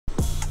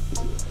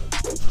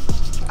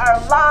our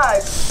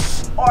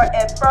lives are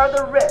at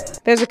further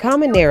risk. There's a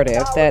common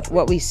narrative that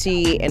what we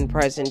see in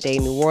present-day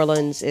New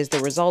Orleans is the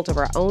result of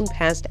our own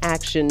past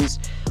actions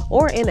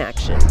or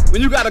inaction.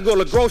 When you gotta go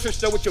to the grocery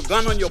store with your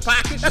gun on your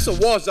pocket, that's a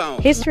war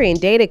zone. History and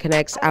data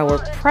connects our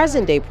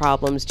present-day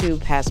problems to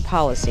past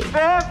policy.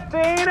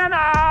 15 an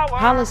hour.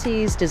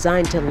 Policies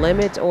designed to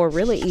limit or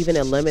really even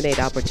eliminate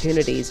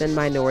opportunities in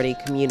minority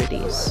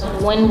communities.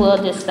 When will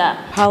this stop?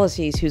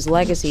 Policies whose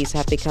legacies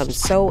have become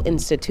so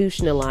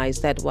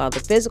institutionalized that while the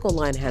physical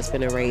line has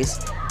been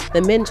erased,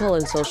 the mental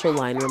and social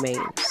line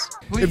remains.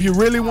 If you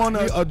really want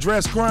to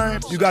address crime,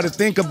 you got to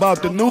think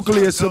about the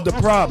nucleus of the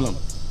problem.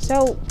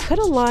 So, could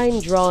a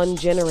line drawn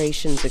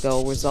generations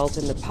ago result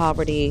in the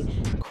poverty,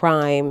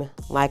 crime,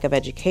 lack of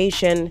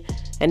education,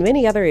 and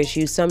many other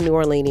issues some New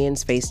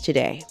Orleanians face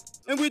today?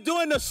 And we're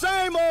doing the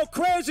same old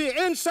crazy,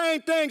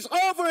 insane things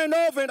over and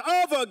over and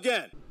over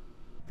again.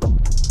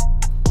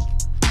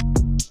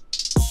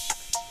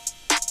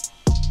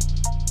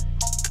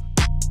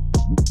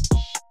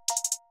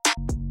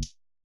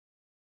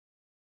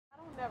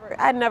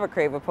 I'd never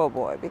crave a po'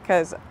 boy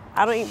because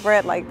I don't eat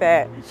bread like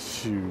that.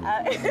 Shoot.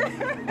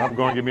 I'm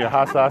going to give me a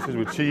hot sausage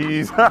with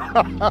cheese.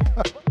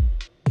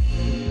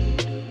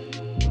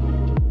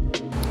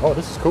 Oh,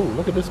 this is cool.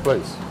 Look at this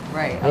place.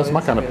 Right. That's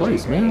my kind of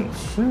place, man.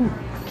 Shoot.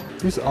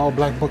 These are all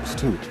black books,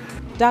 too.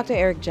 Dr.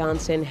 Eric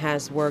Johnson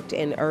has worked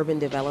in urban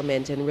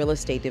development and real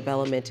estate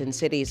development in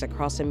cities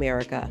across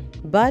America,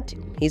 but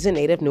he's a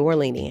native New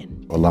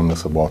Orleanian.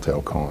 Alumnus of Walter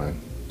L. Cohen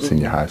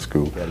Senior High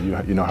School.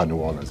 Yeah, you know how New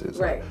Orleans is.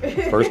 Right.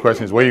 First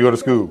question is, where you go to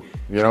school?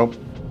 You know?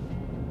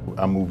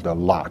 I moved a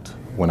lot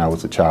when I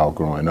was a child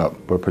growing up,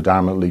 but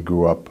predominantly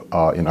grew up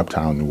in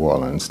uptown New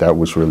Orleans. That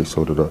was really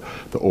sort of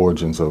the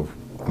origins of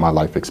my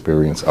life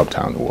experience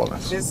uptown New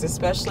Orleans. This,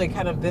 especially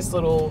kind of this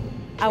little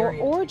Our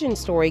origin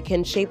story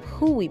can shape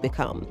who we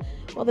become.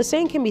 Well, the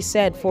same can be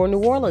said for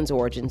New Orleans'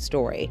 origin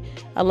story,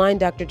 a line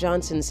Dr.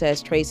 Johnson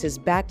says traces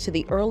back to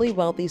the early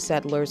wealthy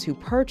settlers who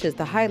purchased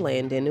the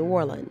highland in New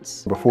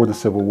Orleans. Before the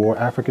Civil War,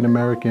 African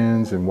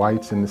Americans and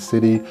whites in the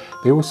city,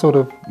 they were sort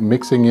of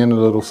mixing in a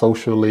little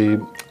socially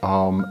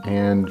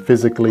and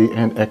physically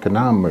and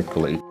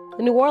economically.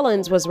 New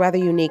Orleans was rather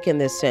unique in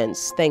this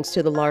sense, thanks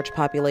to the large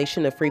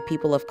population of free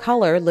people of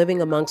color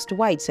living amongst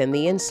whites and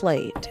the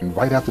enslaved. And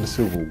right after the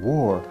Civil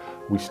War,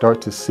 we start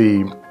to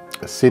see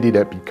a city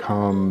that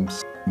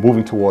becomes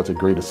moving towards a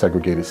greater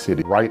segregated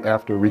city. Right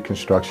after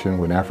Reconstruction,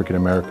 when African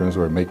Americans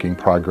were making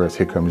progress,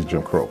 here comes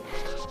Jim Crow.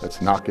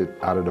 Let's knock it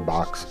out of the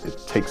box. It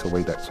takes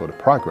away that sort of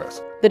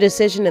progress. The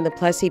decision in the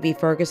Plessy v.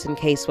 Ferguson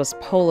case was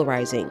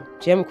polarizing.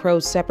 Jim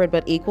Crow's separate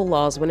but equal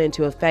laws went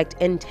into effect,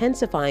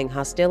 intensifying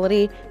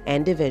hostility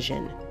and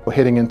division. Well,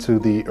 heading into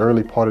the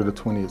early part of the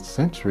 20th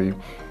century,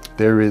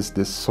 there is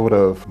this sort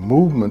of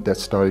movement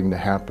that's starting to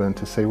happen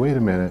to say, wait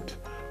a minute,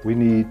 we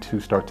need to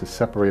start to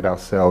separate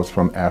ourselves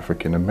from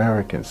African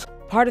Americans.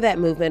 Part of that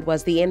movement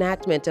was the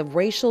enactment of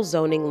racial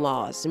zoning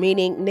laws,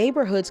 meaning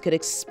neighborhoods could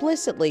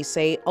explicitly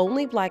say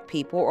only black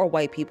people or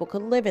white people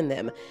could live in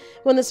them.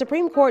 When the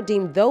Supreme Court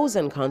deemed those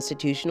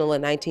unconstitutional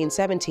in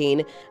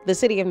 1917, the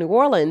city of New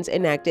Orleans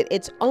enacted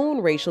its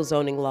own racial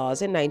zoning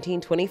laws in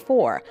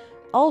 1924,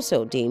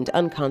 also deemed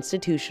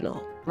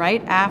unconstitutional.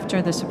 Right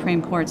after the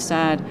Supreme Court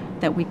said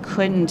that we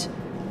couldn't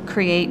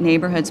create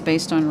neighborhoods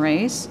based on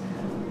race,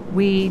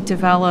 we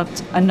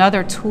developed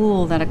another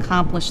tool that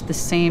accomplished the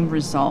same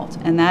result,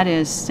 and that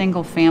is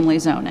single-family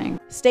zoning.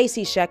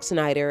 Stacy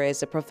Scheck-Snyder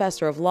is a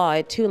professor of law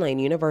at Tulane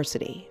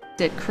University.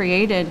 It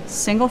created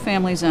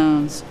single-family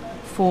zones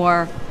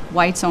for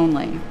whites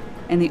only,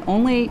 and the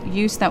only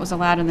use that was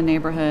allowed in the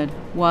neighborhood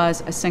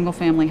was a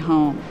single-family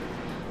home.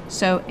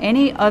 So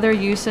any other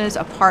uses,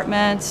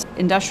 apartments,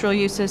 industrial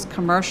uses,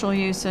 commercial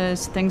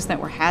uses, things that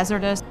were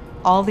hazardous,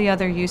 all the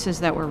other uses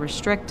that were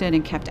restricted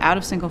and kept out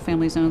of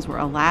single-family zones were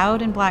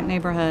allowed in black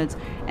neighborhoods,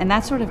 and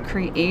that sort of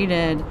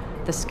created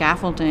the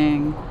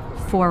scaffolding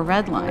for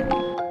redlining.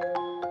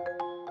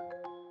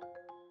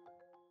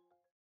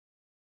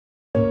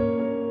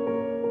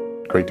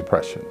 Great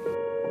Depression.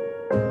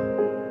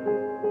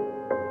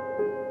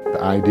 The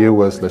idea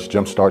was, let's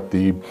jumpstart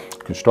the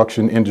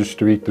construction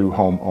industry through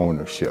home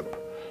ownership.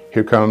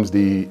 Here comes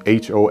the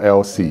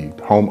HOLC,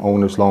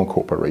 Homeowners Loan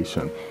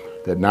Corporation,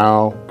 that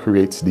now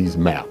creates these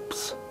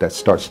maps that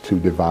starts to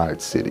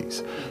divide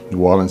cities.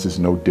 New Orleans is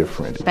no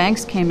different.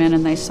 Banks came in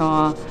and they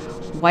saw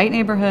white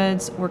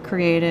neighborhoods were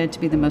created to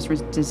be the most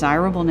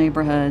desirable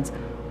neighborhoods.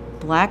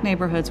 Black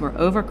neighborhoods were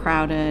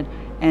overcrowded,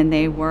 and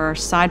they were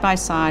side by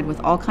side with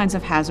all kinds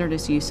of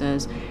hazardous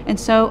uses. And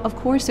so, of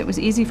course, it was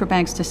easy for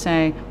banks to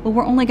say, well,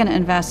 we're only going to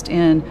invest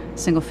in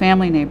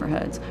single-family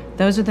neighborhoods.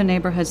 Those are the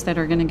neighborhoods that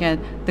are going to get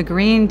the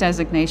green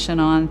designation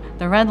on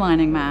the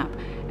redlining map.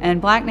 And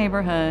black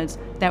neighborhoods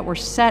that were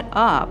set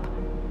up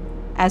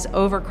as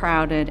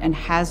overcrowded and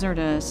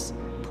hazardous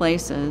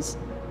places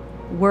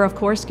were, of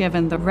course,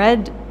 given the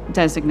red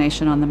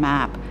designation on the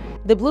map.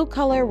 The blue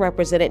color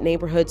represented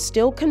neighborhoods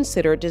still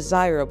considered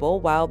desirable,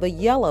 while the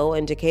yellow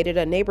indicated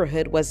a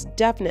neighborhood was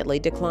definitely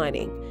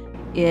declining.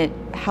 It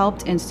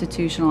helped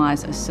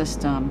institutionalize a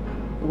system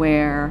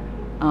where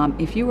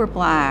If you were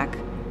black,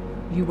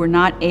 you were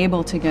not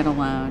able to get a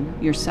loan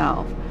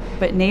yourself.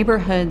 But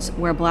neighborhoods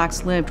where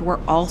blacks lived were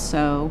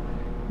also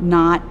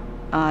not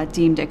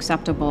deemed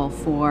acceptable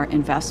for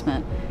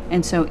investment.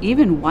 And so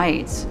even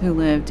whites who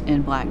lived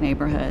in black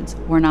neighborhoods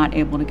were not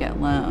able to get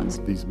loans.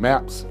 These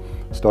maps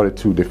started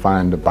to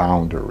define the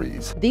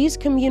boundaries. These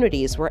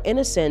communities were, in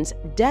a sense,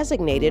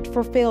 designated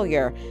for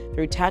failure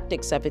through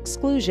tactics of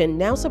exclusion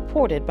now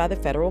supported by the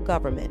federal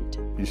government.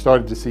 You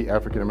started to see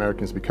African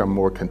Americans become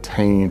more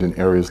contained in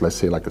areas, let's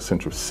say, like a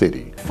central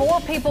city.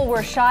 4 people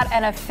were shot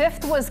and a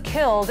 5th was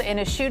killed in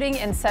a shooting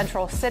in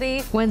Central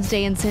City.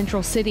 Wednesday in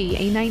Central City,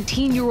 a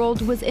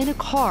 19-year-old was in a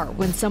car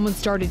when someone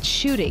started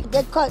shooting.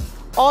 They cut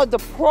all the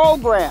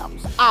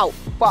programs out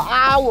for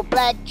our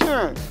black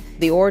children.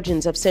 The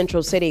origins of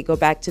Central City go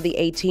back to the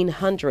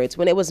 1800s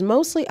when it was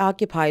mostly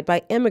occupied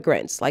by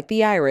immigrants like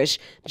the Irish,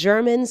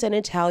 Germans, and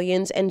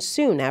Italians, and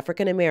soon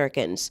African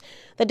Americans.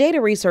 The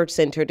Data Research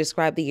Center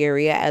described the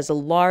area as a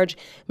large,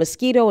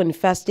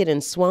 mosquito-infested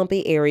and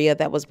swampy area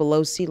that was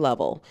below sea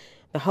level.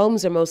 The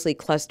homes are mostly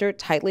clustered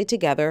tightly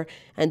together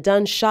and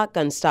done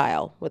shotgun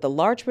style, with a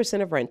large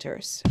percent of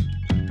renters.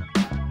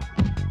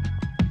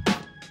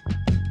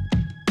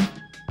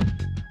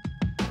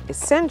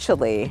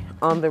 Essentially,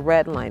 on the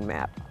Redline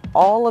map,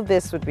 all of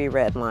this would be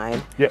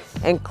redline, Yes.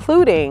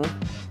 including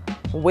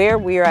where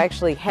we are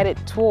actually headed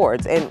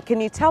towards. And can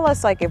you tell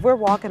us, like, if we're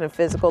walking a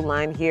physical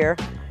line here,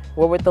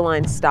 where would the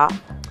line stop?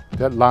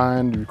 That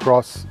line, you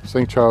cross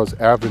St. Charles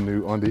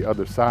Avenue on the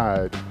other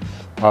side,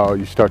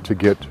 you start to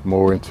get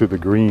more into the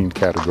green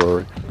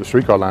category. The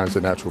streetcar line is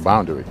a natural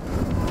boundary,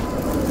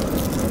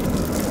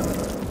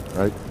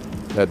 right?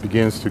 That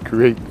begins to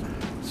create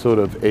sort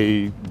of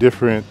a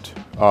different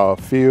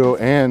feel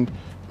and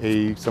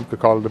some could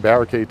call it a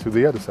barricade to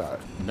the other side.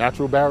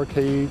 Natural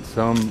barricades,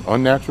 some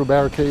unnatural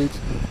barricades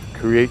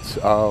creates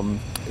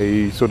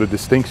a sort of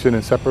distinction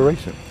and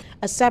separation.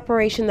 A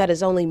separation that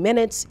is only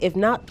minutes, if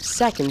not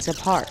seconds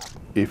apart.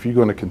 If you're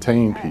going to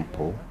contain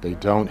people, they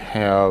don't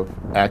have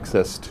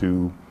access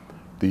to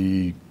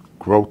the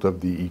growth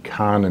of the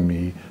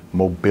economy,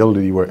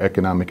 mobility where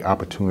economic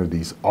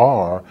opportunities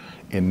are,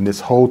 and this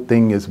whole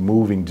thing is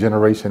moving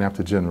generation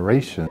after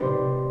generation.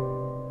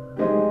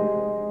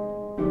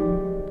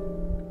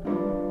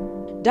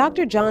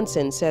 Dr.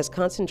 Johnson says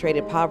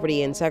concentrated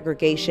poverty and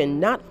segregation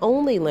not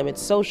only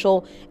limits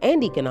social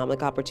and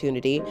economic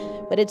opportunity,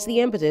 but it's the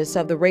impetus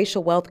of the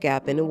racial wealth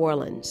gap in New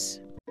Orleans.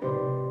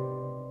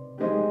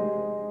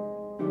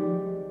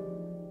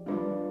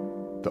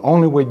 The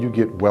only way you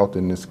get wealth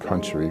in this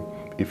country,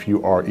 if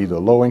you are either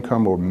low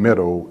income or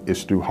middle,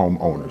 is through home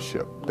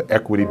ownership, the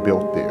equity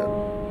built there.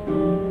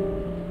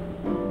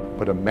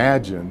 But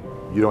imagine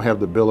you don't have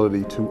the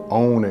ability to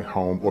own a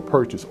home or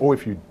purchase, or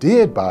if you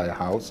did buy a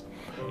house,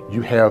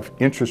 you have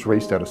interest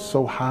rates that are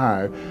so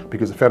high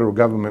because the federal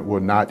government will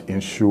not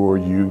insure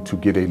you to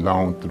get a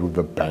loan through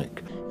the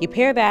bank. You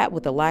pair that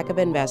with the lack of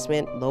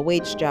investment,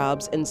 low-wage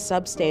jobs, and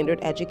substandard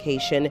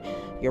education,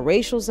 your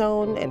racial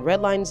zone and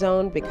redline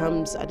zone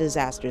becomes a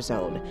disaster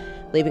zone,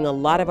 leaving a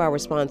lot of our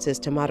responses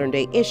to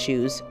modern-day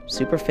issues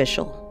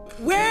superficial.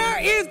 Where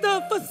is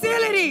the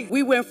facility?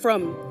 We went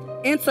from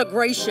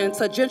integration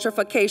to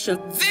gentrification.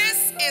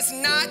 This is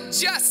not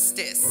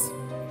justice,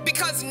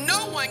 because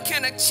no one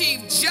can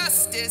achieve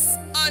justice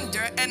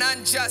under an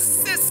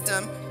unjust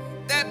system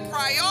that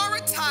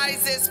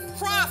prioritizes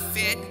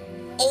profit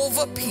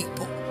over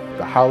people.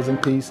 The housing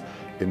piece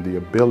and the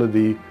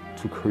ability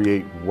to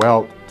create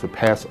wealth to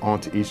pass on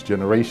to each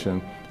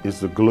generation is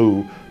the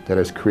glue that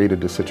has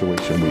created the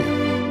situation we're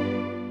in.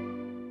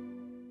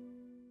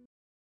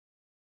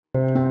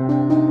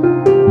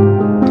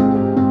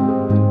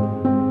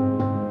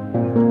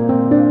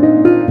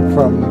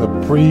 From the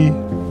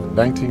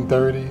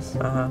pre-1930s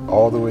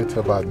all the way to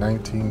about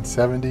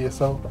 1970 or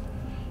so,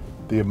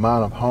 the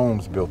amount of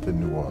homes built in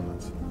New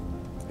Orleans.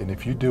 And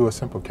if you do a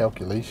simple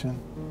calculation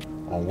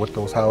on what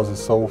those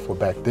houses sold for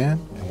back then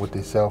and what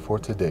they sell for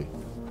today,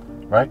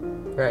 right?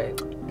 Right.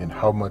 And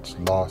how much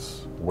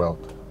lost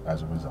wealth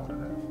as a result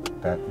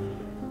of that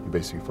you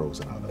basically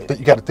frozen out of.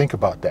 You got to think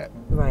about that.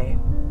 Right.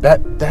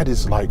 That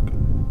is like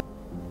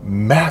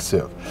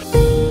massive.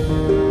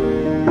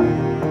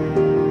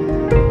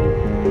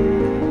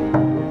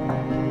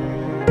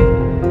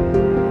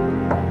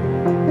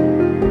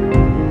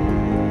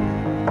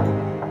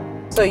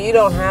 So you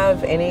don't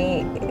have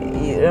any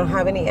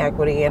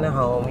equity in a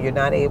home. You're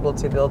not able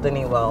to build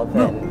any wealth.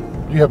 No,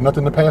 you have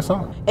nothing to pass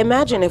on.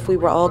 Imagine if we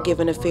were all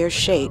given a fair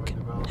shake,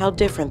 how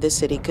different this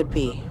city could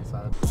be.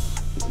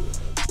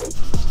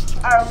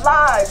 Our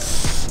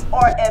lives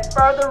are at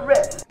further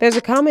risk. There's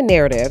a common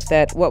narrative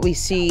that what we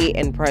see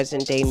in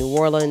present-day New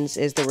Orleans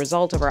is the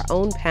result of our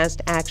own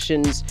past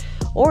actions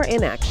or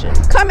inaction.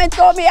 Come and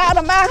throw me out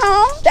of my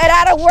home that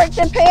I done worked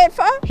and paid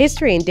for?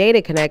 History and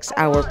data connects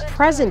our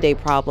present-day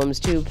problems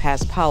to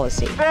past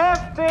policy. 15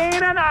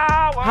 an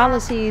hour.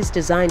 Policies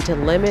designed to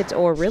limit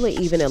or really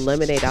even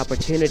eliminate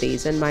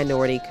opportunities in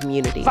minority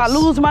communities. If I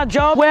lose my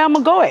job, where am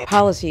I going?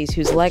 Policies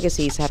whose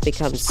legacies have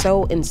become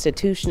so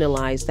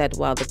institutionalized that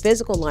while the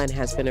physical line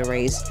has been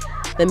erased,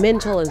 the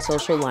mental and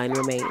social line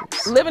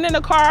remains. Living in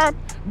a car,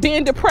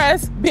 being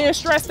depressed, being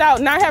stressed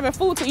out, not having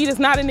food to eat is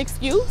not an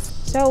excuse.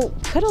 So,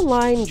 could a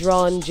line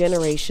drawn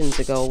generations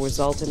ago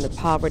result in the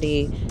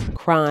poverty,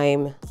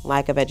 crime,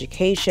 lack of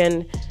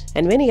education,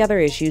 and many other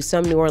issues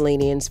some New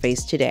Orleanians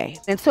face today?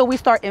 Until we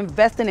start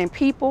investing in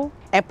people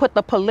and put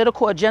the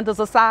political agendas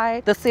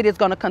aside, the city is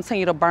going to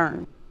continue to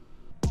burn.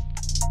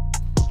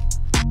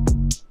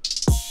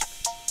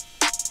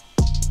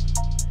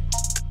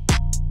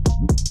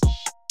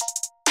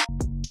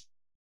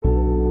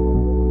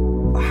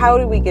 How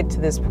did we get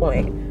to this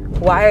point?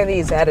 Why are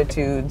these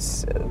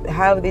attitudes,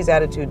 how have these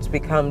attitudes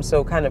become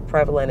so kind of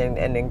prevalent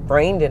and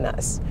ingrained in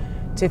us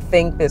to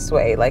think this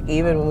way? Like,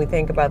 even when we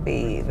think about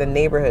the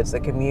neighborhoods, the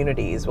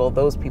communities, well,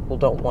 those people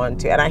don't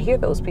want to, and I hear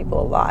those people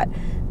a lot.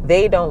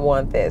 They don't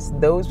want this.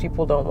 Those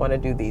people don't want to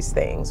do these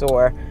things.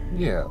 Or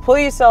pull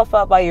yourself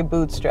up by your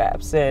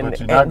bootstraps. But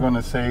you're not going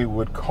to say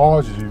what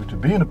caused you to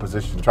be in a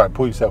position to try to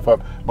pull yourself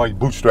up by your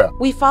bootstrap.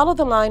 We follow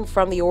the line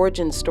from the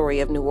origin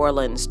story of New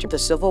Orleans to the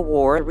Civil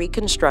War,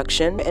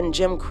 Reconstruction, and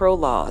Jim Crow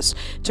laws,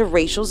 to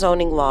racial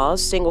zoning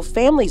laws,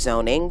 single-family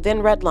zoning, then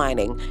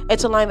redlining.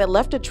 It's a line that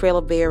left a trail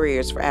of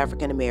barriers for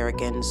African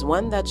Americans,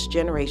 one that's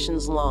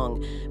generations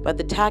long. But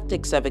the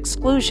tactics of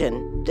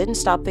exclusion didn't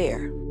stop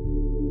there.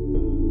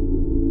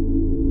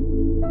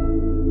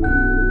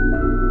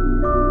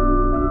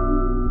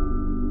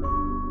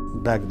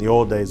 Back in the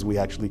old days, we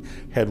actually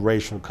had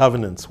racial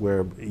covenants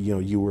where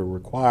you were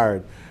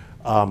required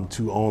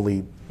to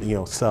only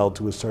sell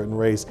to a certain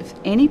race. If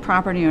any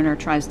property owner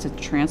tries to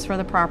transfer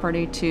the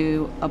property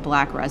to a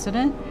black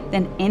resident,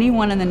 then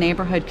anyone in the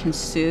neighborhood can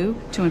sue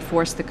to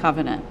enforce the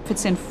covenant. If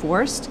it's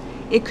enforced,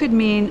 it could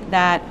mean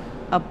that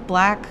a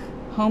black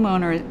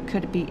homeowner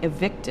could be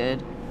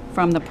evicted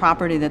from the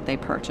property that they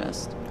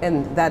purchased.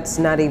 And that's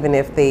not even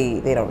if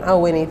they don't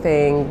owe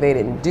anything, they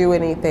didn't do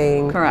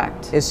anything.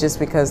 Correct. It's just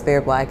because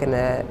they're black in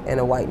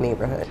a white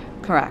neighborhood.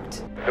 Correct.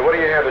 So what do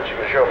you have that you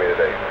can show me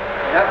today?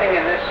 Nothing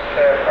in this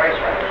price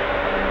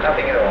range.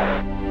 Nothing at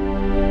all.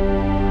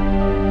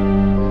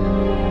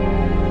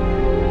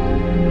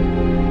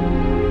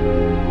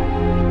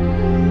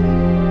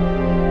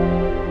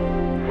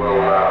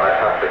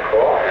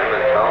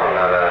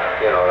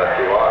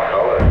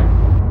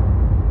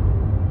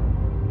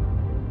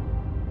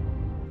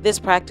 This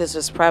practice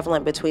was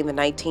prevalent between the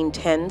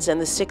 1910s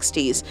and the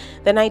 60s.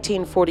 The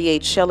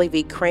 1948 Shelley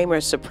v. Kramer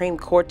Supreme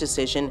Court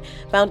decision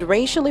found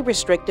racially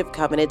restrictive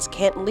covenants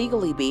can't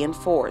legally be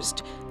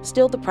enforced.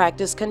 Still, the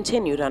practice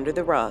continued under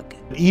the rug.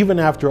 Even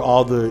after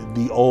all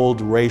the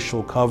old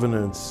racial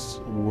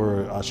covenants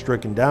were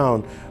stricken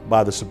down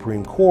by the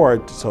Supreme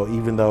Court, so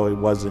even though it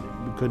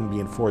couldn't be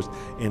enforced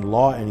in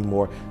law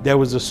anymore, there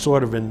was a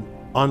sort of an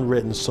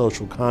unwritten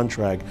social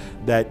contract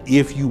that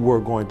if you were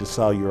going to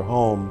sell your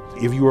home,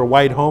 if you were a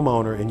white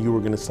homeowner and you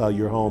were going to sell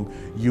your home,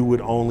 you would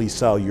only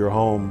sell your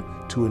home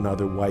to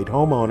another white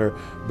homeowner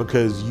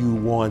because you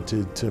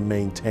wanted to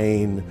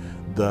maintain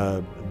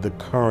the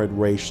current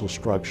racial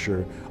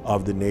structure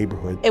of the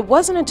neighborhood. It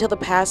wasn't until the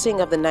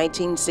passing of the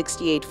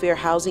 1968 Fair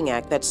Housing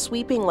Act that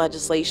sweeping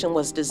legislation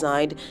was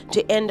designed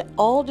to end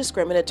all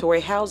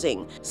discriminatory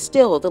housing.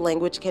 Still, the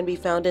language can be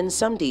found in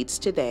some deeds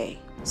today.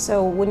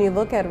 So when you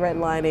look at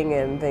redlining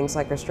and things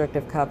like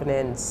restrictive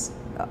covenants,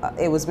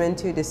 it was meant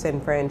to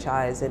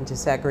disenfranchise and to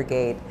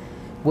segregate.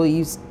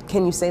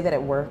 Can you say that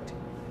it worked?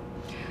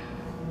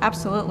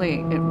 Absolutely,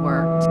 it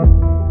worked.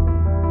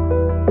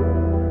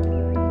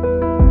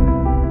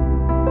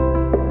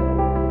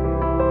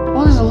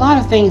 Well, there's a lot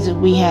of things that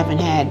we haven't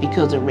had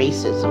because of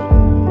racism.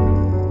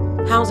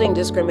 Housing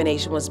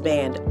discrimination was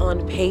banned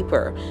on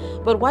paper,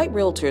 but white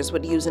realtors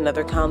would use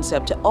another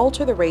concept to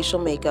alter the racial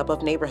makeup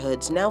of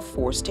neighborhoods now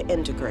forced to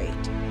integrate.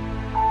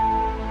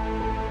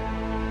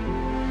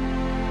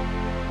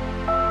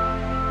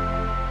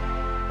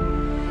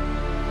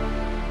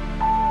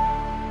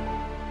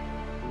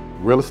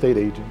 Real estate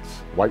agents,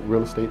 white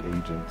real estate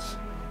agents,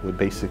 would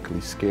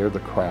basically scare the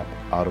crap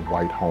out of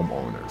white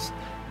homeowners.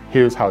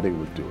 Here's how they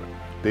would do it.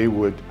 They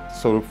would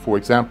for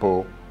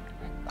example,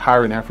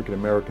 hire an African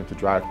American to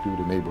drive through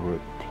the neighborhood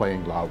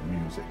playing loud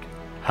music.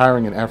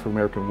 Hiring an African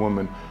American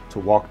woman to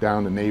walk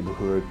down the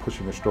neighborhood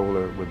pushing a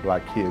stroller with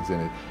black kids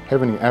in it.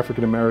 Having an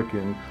African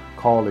American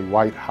call a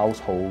white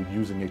household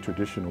using a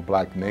traditional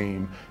black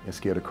name and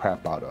scare the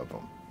crap out of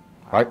them.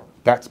 Right?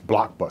 That's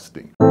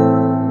blockbusting.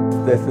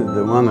 This is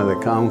one of the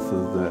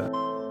councils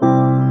that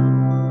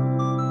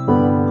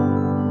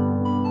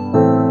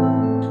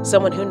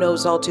Someone who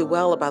knows all too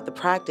well about the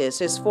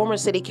practice is former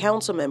city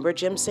council member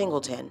Jim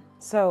Singleton.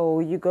 So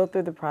you go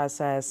through the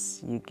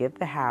process, you get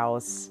the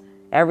house,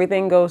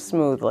 everything goes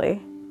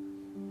smoothly.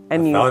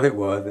 And I thought it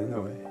was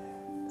anyway.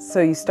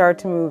 So you start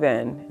to move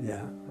in.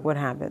 Yeah. What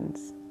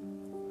happens?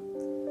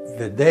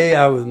 The day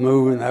I was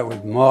moving, that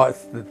was March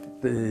the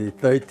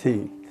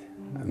 13th.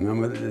 I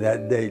remember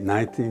that date,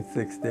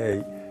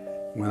 1968,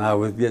 when I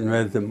was getting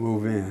ready to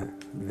move in.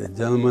 The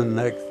gentleman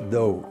next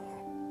door,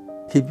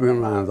 keeping in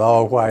mind,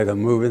 all white. I'm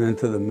moving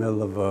into the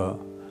middle of a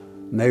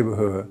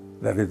neighborhood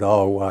that is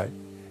all white.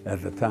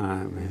 at the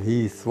time, and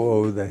he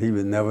swore that he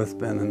would never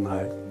spend a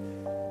night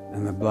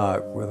in the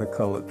block with a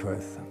colored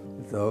person.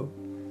 So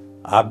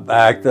I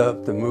backed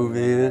up to move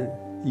in.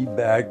 He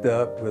backed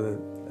up with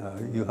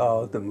a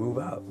U-Haul to move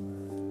out.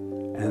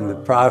 And the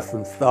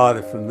problem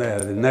started from there.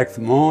 The next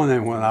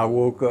morning when I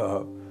woke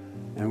up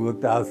and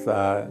looked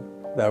outside,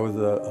 there was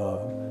a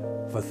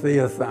for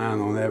sale sign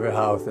on every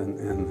house,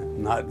 and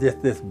not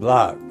just this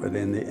block, but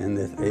in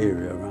this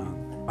area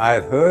around. I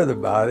had heard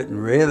about it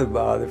and read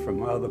about it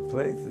from other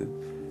places,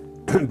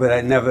 but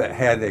I never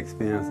had the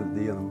experience of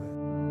dealing with it.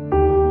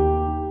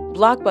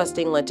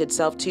 Blockbusting lent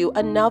itself to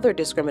another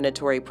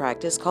discriminatory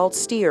practice called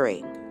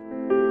steering.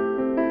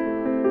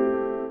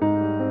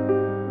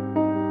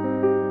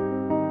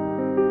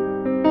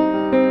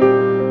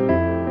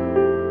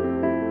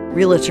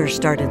 Realtors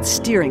started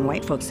steering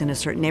white folks into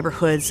certain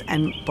neighborhoods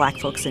and black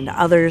folks into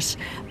others,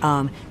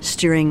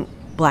 steering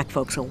black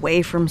folks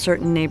away from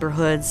certain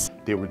neighborhoods.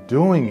 They were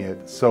doing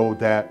it so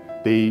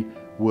that they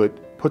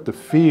would put the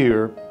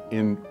fear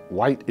in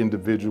white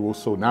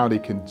individuals, so now they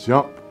can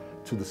jump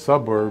to the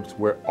suburbs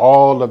where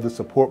all of the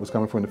support was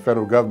coming from the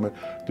federal government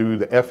through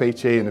the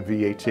FHA and the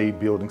VHA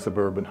building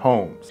suburban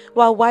homes.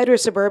 While whiter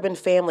suburban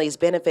families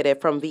benefited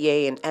from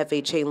VA and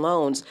FHA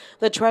loans,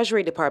 the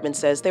Treasury Department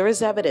says there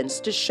is evidence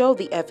to show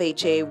the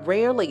FHA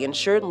rarely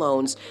insured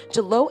loans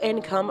to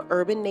low-income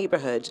urban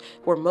neighborhoods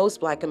where most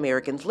Black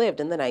Americans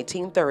lived in the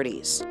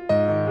 1930s.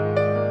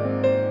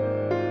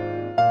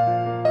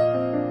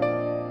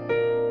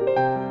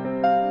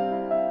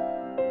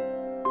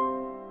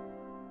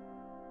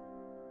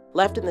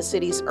 Left in the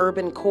city's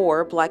urban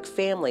core, Black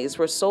families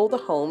were sold the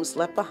homes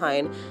left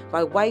behind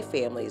by white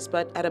families,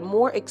 but at a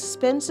more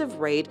expensive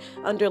rate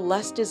under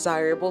less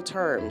desirable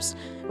terms.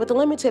 With the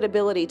limited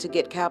ability to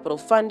get capital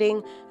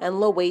funding and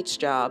low-wage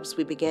jobs,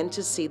 we began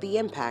to see the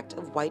impact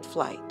of white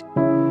flight.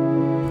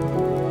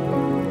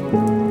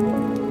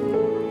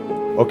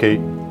 Okay,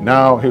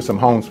 now here's some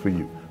homes for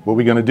you. What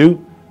we're gonna do?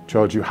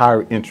 Charge you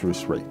higher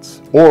interest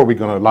rates, or we're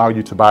going to allow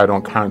you to buy it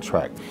on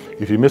contract.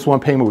 If you miss one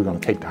payment, we're going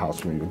to take the house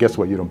from you. Guess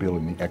what? You don't build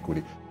any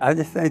equity. I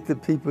just think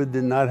that people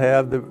did not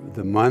have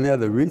the money or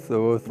the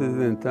resources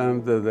in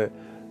terms of the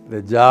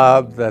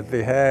jobs that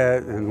they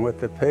had and what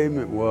the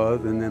payment was,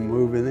 and then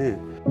moving in.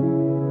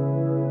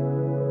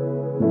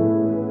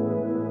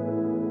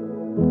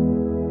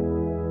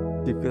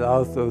 You could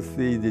also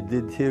see the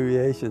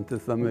deterioration to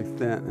some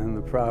extent in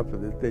the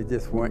property. They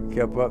just weren't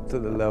kept up to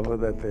the level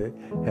that they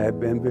had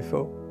been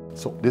before.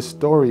 So this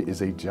story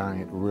is a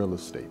giant real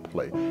estate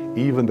play.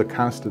 Even the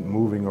constant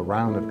moving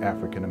around of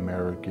African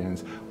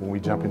Americans, when we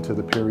jump into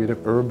the period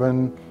of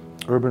urban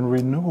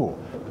renewal,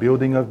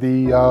 building of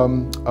the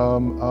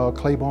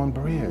Claiborne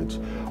Bridge,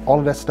 all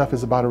of that stuff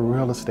is about a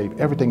real estate.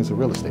 Everything is a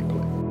real estate play.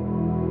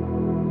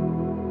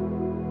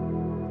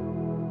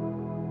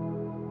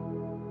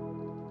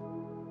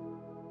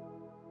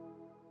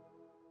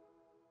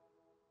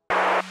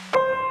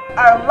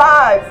 Our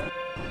lives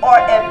are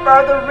at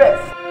further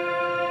risk.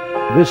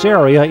 This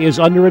area is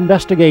under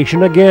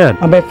investigation again.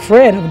 I'm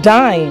afraid of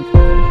dying.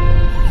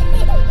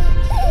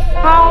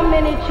 How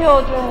many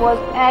children was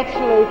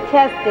actually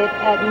tested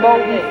at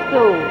Moulton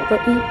School? The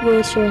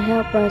EPA should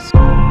help us.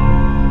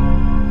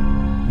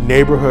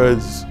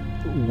 Neighborhoods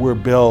were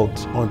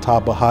built on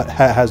top of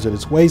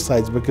hazardous waste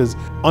sites because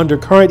under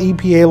current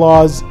EPA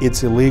laws,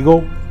 it's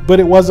illegal, but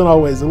it wasn't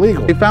always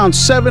illegal. They found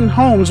 7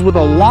 homes with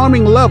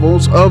alarming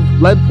levels of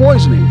lead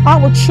poisoning.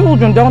 Our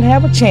children don't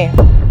have a chance.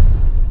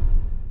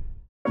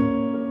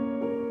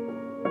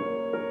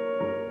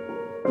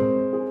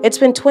 It's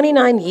been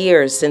 29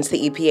 years since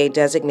the EPA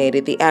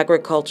designated the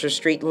Agriculture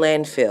Street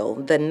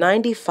landfill, the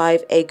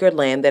 95-acre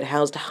land that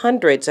housed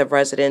hundreds of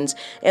residents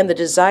in the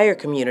Desire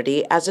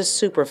community, as a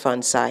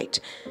Superfund site.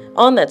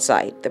 On that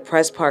site, the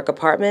Press Park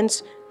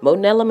Apartments,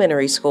 Moton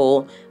Elementary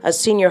School, a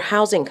senior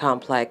housing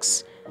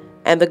complex,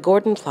 and the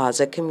Gordon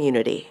Plaza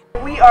community.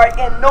 We are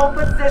in no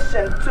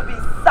position to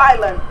be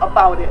silent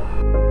about it.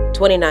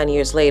 29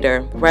 years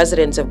later,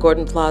 residents of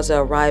Gordon Plaza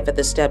arrive at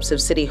the steps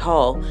of City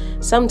Hall,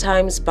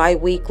 sometimes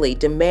bi-weekly,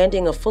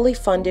 demanding a fully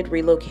funded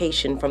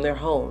relocation from their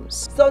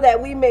homes. So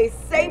that we may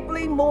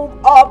safely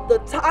move off the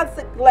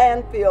toxic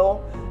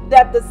landfill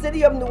that the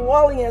city of New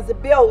Orleans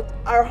built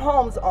our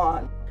homes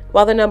on.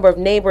 While the number of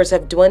neighbors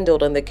have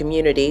dwindled in the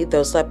community,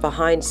 those left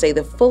behind say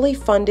the fully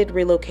funded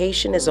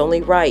relocation is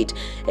only right,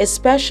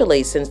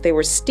 especially since they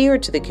were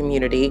steered to the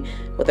community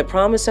with the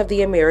promise of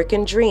the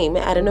American dream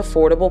at an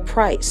affordable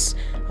price.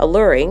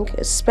 Alluring,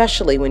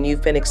 especially when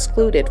you've been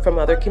excluded from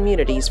other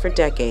communities for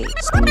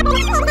decades. I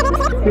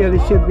feel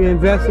it should be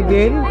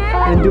investigated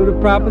and do the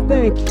proper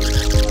thing.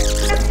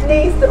 This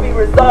needs to be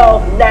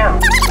resolved now.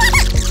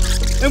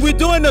 And we're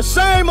doing the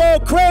same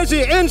old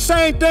crazy,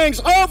 insane things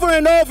over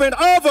and over and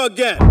over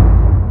again.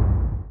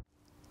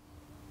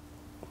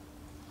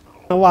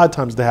 A lot of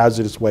times the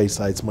hazardous waste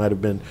sites might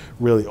have been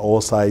really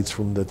old sites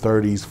from the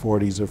 30s,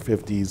 40s, or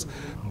 50s.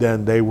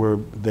 Then the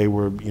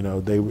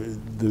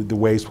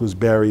waste was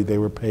buried, they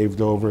were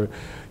paved over.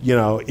 You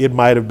know, it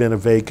might have been a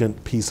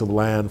vacant piece of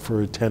land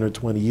for 10 or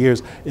 20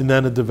 years. And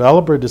then a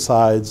developer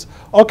decides,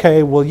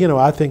 okay, well, you know,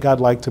 I think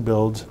I'd like to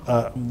build,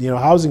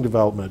 housing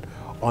development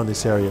on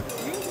this area.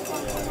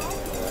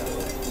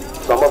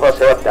 Some of us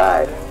have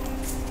died.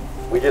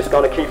 We're just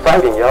gonna keep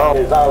fighting, y'all.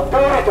 It's our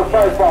duty to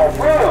fight for our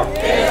freedom.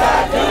 It's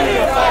our duty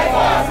to fight for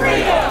our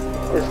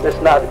freedom.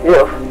 It's not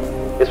if,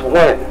 it's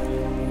when.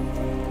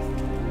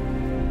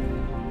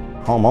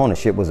 Home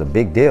ownership was a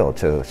big deal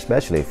too,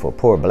 especially for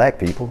poor black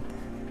people.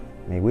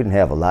 I mean, we didn't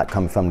have a lot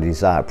coming from the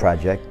Desire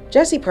Project.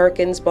 Jesse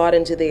Perkins bought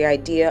into the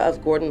idea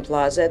of Gordon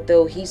Plaza,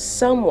 though he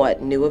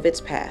somewhat knew of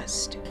its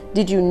past.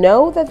 Did you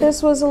know that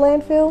this was a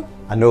landfill?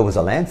 I knew it was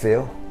a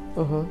landfill.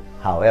 Mm-hmm.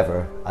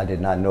 However, I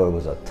did not know it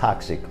was a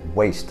toxic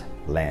waste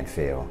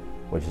landfill,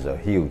 which is a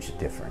huge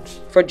difference.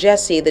 For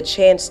Jesse, the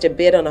chance to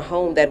bid on a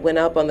home that went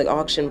up on the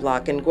auction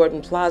block in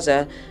Gordon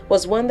Plaza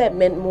was one that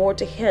meant more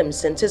to him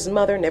since his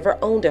mother never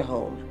owned a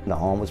home. The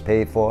home was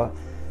paid for,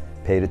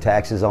 pay the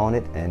taxes on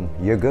it, and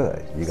you're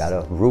good. You got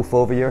a roof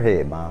over your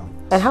head, Mom.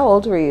 And how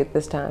old were you at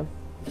this time?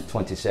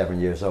 27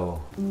 years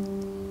old.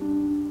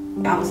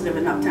 I was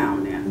living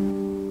uptown then.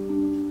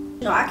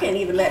 You know, I can't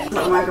even let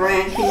my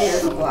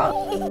grandkids go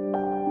out.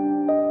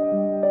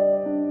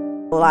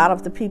 A lot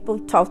of the people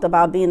talked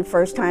about being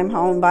first-time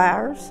home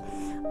buyers,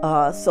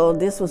 so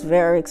this was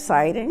very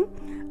exciting.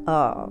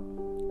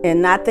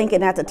 And not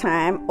thinking at the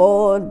time,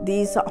 all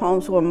these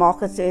homes were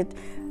marketed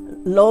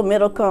low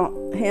middle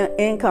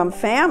income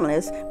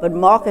families, but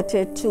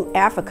marketed to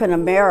African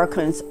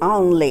Americans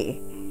only.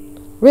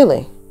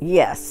 Really?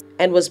 Yes.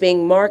 And was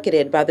being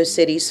marketed by the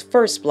city's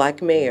first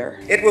black mayor.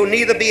 It will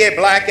neither be a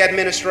black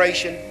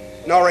administration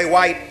nor a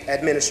white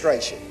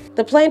administration.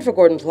 The plan for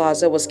Gordon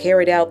Plaza was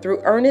carried out through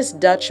Ernest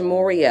Dutch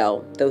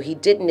Moriel, though he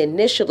didn't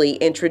initially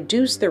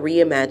introduce the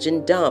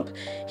reimagined dump.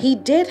 He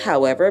did,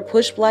 however,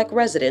 push black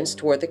residents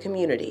toward the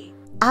community.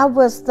 I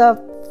was the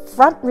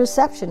front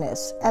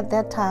receptionist at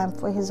that time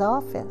for his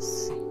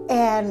office.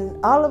 And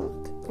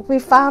we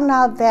found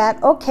out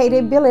that, okay,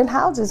 they're building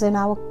houses in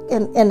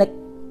the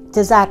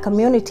Desire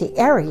community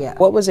area.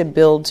 What was it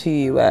billed to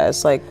you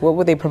as? Like, what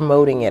were they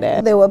promoting it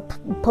as? They were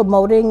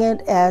promoting it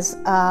as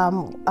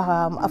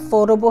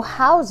affordable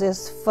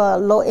houses for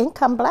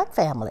low-income black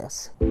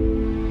families.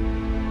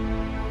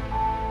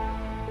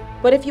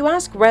 But if you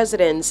ask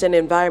residents and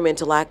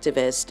environmental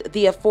activists,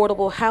 the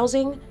affordable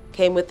housing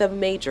came with a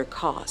major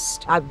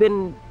cost. I've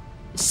been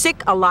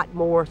sick a lot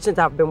more since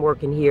I've been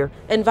working here.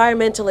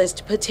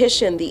 Environmentalists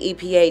petitioned the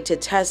EPA to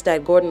test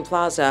at Gordon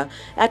Plaza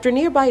after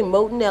nearby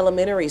Moton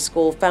Elementary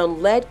School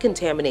found lead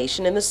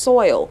contamination in the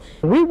soil.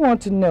 We want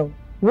to know,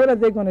 what are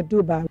they going to do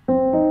about it?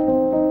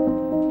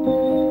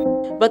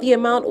 But the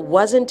amount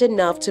wasn't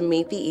enough to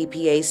meet the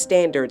EPA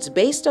standards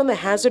based on the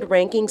hazard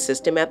ranking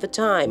system at the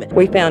time.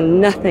 We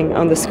found nothing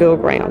on the school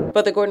ground.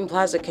 But the Gordon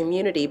Plaza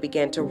community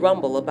began to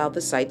rumble about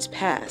the site's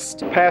past.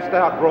 Passed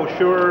out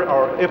brochure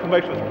or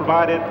information was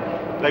provided.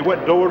 They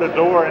went door to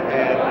door and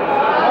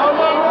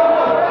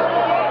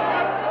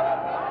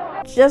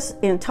just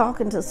in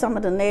talking to some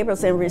of the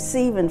neighbors and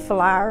receiving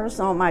flyers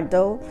on my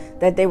door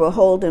that they were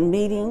holding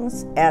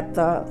meetings at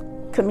the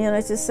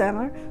community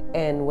center.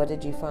 And what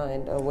did you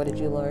find, or what did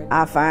you learn?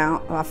 I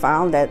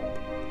found that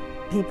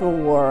people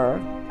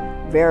were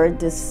very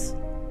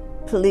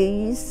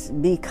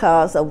displeased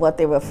because of what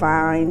they were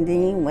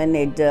finding when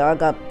they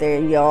dug up their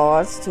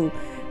yards to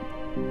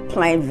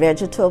plant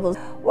vegetables.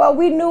 Well,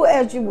 we knew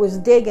as you was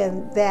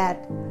digging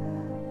that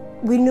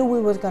we knew we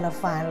was gonna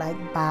find like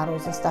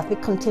bottles and stuff. We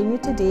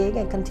continued to dig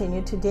and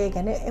continued to dig,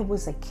 and it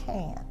was a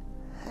can.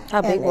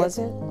 How big was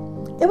it?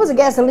 It was a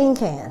gasoline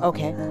can.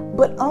 Okay.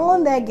 But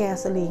on that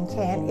gasoline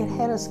can, it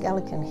had a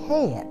skeleton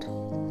head.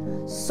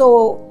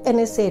 So, and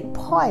it said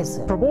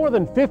poison. For more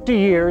than 50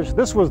 years,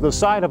 this was the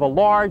site of a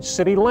large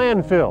city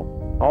landfill,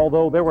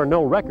 although there were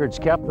no records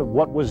kept of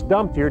what was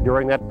dumped here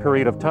during that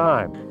period of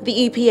time.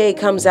 The EPA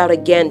comes out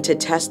again to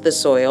test the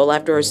soil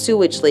after a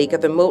sewage leak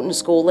at the Moton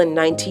School in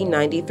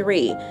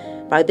 1993.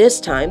 By this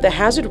time, the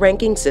hazard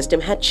ranking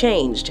system had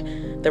changed.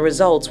 The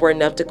results were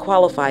enough to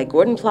qualify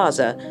Gordon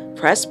Plaza,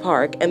 Press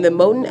Park, and the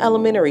Moton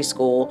Elementary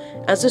School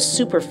as a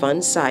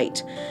Superfund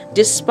site.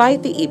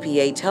 Despite the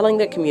EPA telling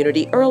the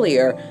community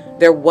earlier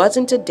there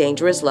wasn't a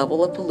dangerous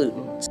level of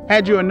pollutants.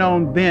 Had you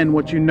known then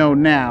what you know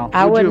now,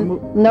 I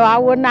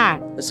would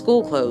not. The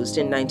school closed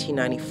in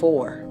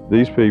 1994.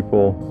 These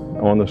people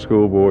on the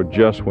school board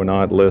just were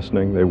not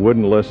listening. They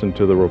wouldn't listen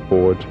to the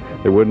reports.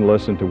 They wouldn't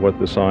listen to what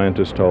the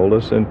scientists told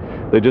us, and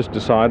they just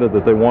decided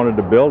that they wanted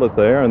to build it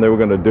there and they were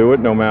going to do it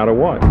no matter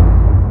what.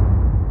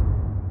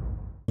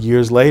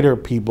 Years later,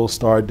 people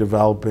start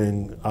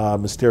developing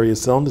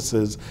mysterious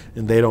illnesses,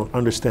 and they don't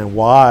understand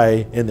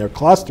why, and they're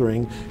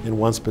clustering in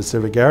one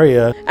specific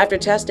area. After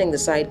testing the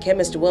site,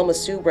 chemist Wilma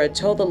Subra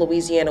told the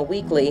Louisiana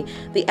Weekly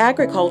the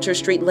Agriculture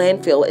Street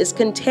landfill is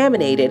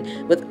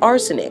contaminated with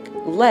arsenic,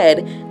 lead,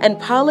 and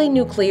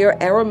polynuclear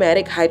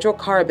aromatic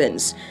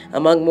hydrocarbons.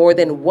 Among more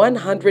than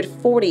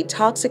 140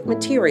 toxic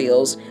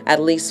materials,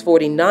 at least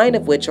 49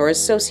 of which are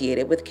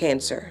associated with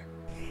cancer.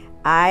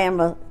 I am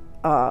a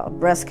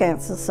breast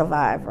cancer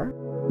survivor.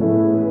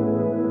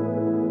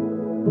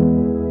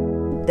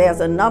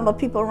 There's a number of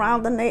people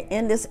around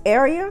in this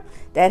area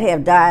that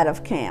have died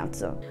of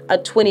cancer. A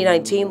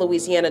 2019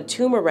 Louisiana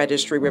Tumor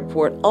Registry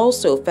report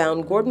also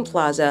found Gordon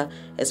Plaza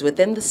is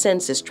within the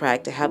census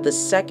tract to have the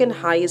second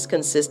highest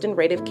consistent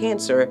rate of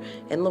cancer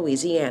in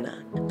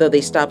Louisiana, though they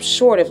stopped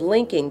short of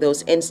linking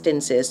those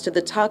instances to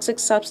the toxic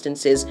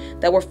substances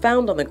that were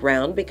found on the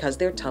ground because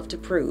they're tough to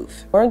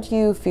prove. Weren't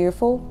you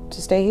fearful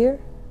to stay here?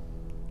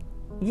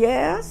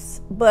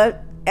 Yes,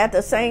 but at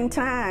the same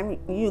time,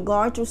 you're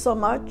going through so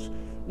much.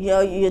 You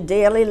know, your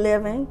daily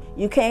living.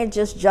 You can't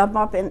just jump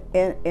up and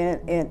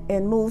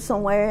move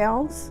somewhere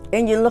else.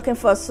 And you're looking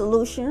for a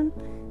solution,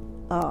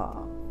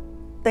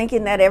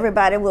 thinking that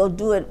everybody will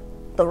do it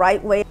the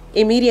right way.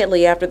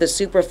 Immediately after the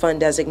Superfund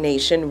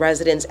designation,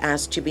 residents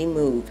asked to be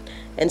moved.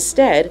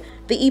 Instead,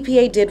 the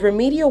EPA did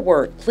remedial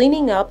work,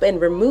 cleaning up and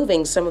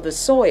removing some of the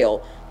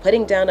soil,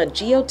 putting down a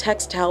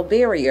geotextile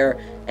barrier,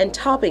 and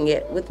topping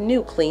it with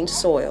new cleaned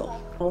soil.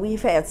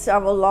 We've had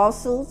several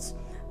lawsuits,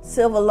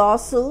 civil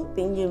lawsuit,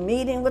 and you're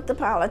meeting with the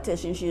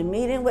politicians, you're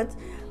meeting with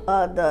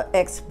the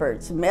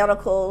experts,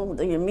 medical,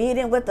 you're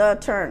meeting with the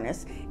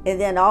attorneys,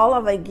 and then all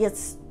of it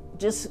gets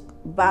just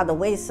by the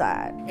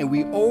wayside. And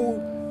we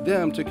owe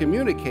them to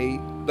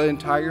communicate the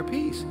entire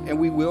piece, and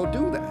we will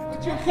do that.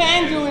 What you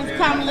can do is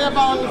come live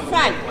on the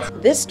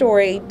site. This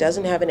story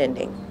doesn't have an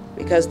ending,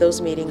 because those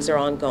meetings are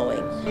ongoing.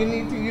 You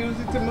need to use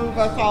it to move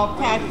us off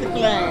toxic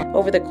land.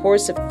 Over the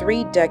course of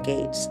 3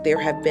 decades, there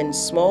have been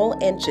small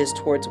inches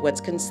towards what's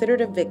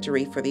considered a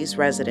victory for these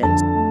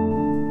residents.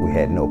 We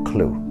had no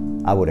clue.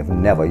 I would have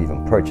never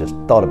even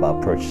thought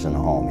about purchasing a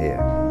home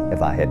here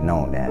if I had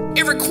known that.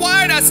 It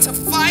required us to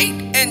fight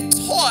and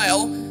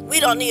toil. We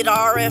don't need an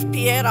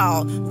RFP at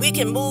all. We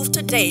can move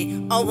today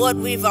on what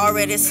we've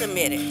already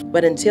submitted.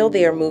 But until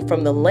they are moved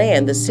from the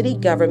land the city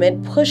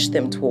government pushed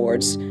them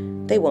towards,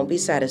 they won't be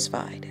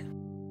satisfied.